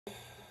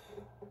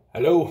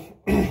Hello,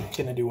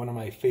 gonna do one of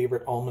my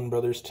favorite Allman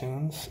Brothers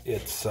tunes.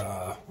 It's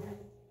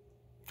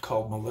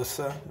called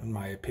Melissa, in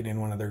my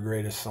opinion, one of their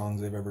greatest songs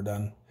they've ever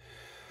done.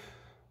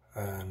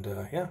 And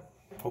yeah,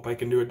 hope I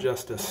can do it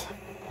justice,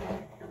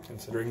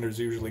 considering there's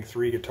usually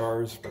 3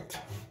 guitars,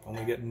 but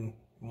only getting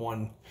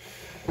 1.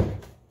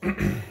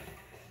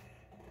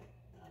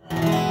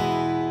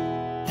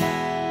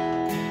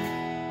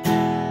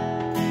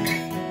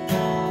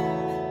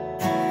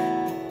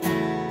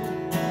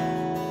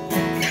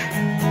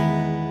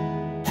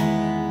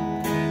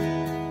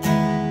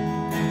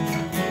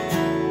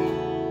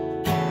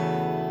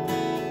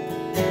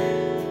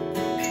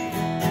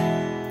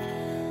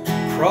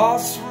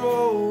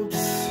 Crossroads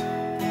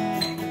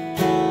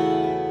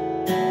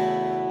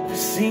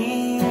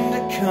seem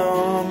to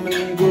come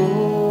and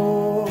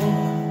go.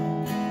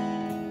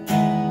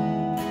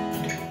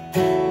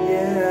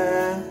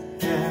 Yeah,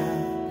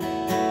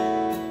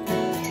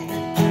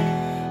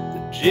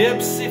 the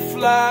gypsy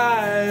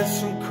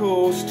flies from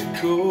coast to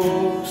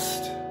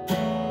coast.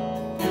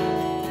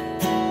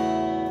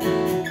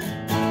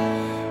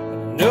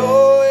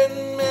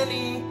 Knowing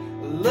many,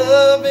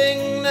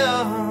 loving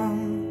none.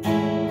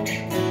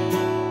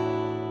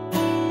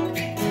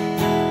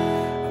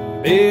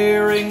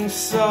 Bearing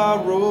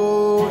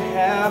sorrow,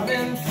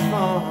 having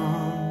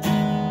fun.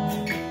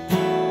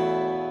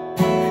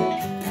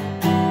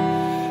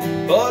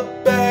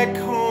 But back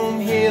home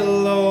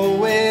he'll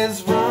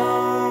always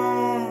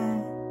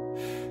run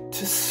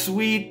to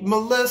sweet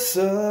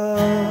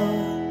Melissa.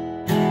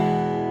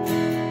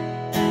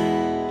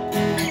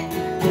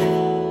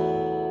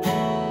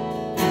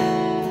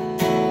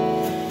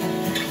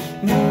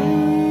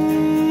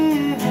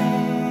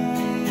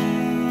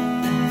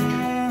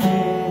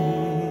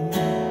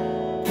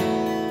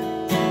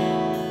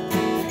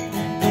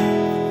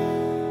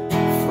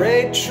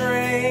 Freight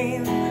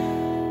train,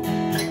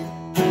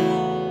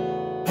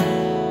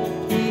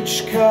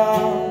 each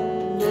car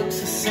looks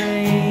the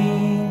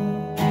same,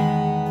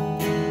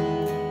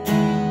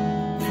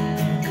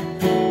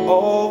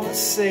 all the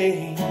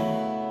same,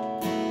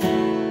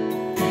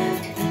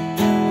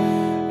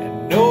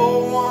 and no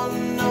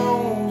one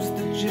knows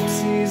the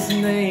gypsy's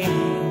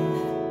name,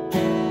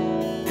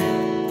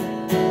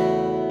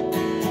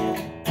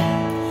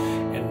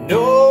 and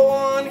no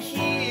one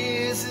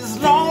hears his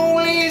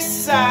lonely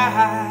sigh.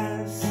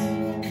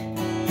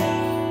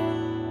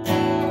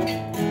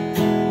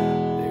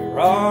 There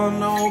are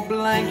no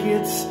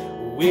blankets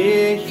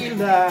where he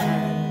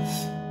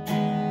lies.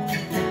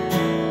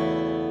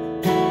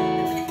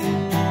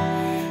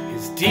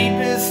 His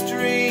deepest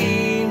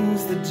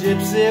dreams the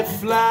gypsy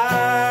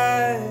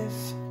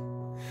flies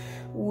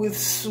with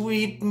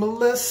sweet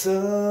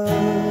Melissa.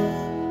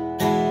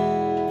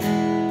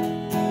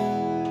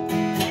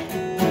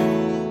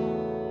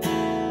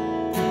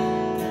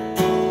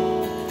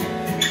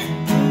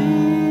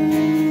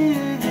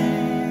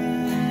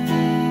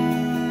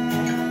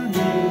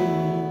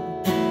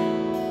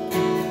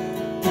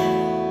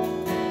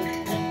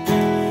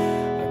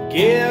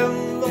 Again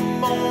the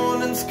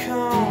morning's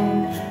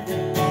come,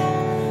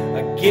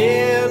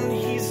 again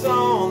he's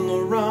on the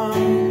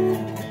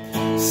run.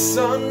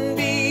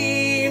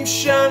 Sunbeam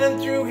shining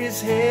through his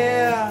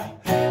hair,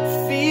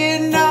 fear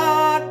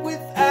not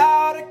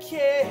without a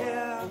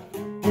care.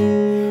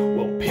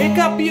 Well, pick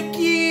up your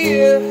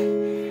gear,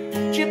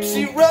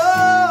 gypsy, roll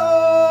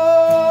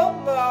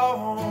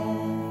on,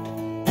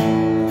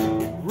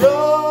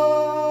 roll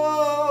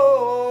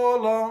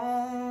on.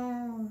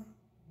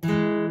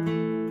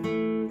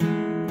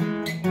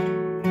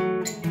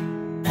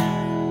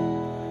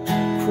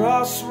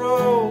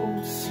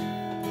 Crossroads,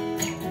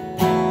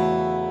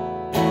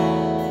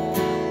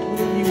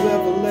 will you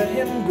ever let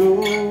him go?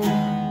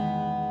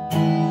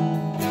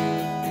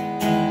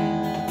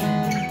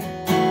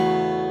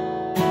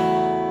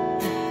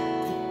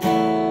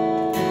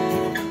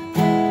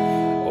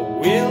 Or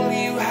will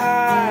you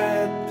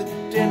hide the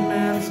dead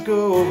man's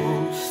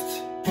ghost?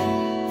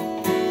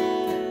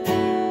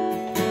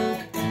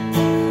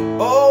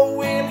 Or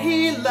will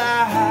he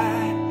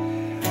lie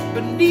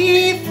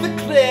beneath the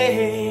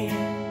clay?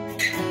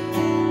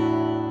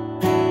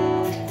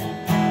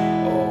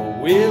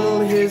 Will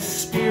his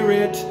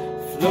spirit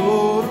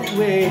float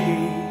away?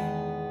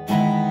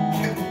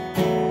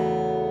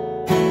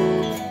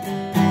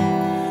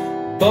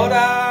 But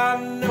I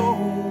know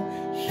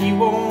he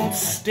won't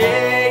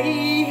stay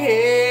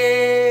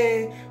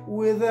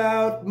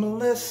without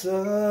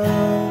Melissa.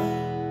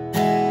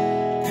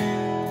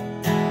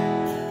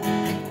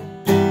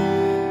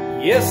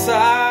 Yes,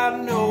 I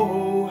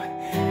know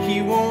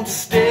he won't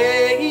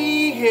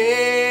stay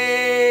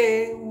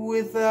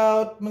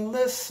without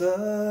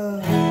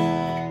Melissa.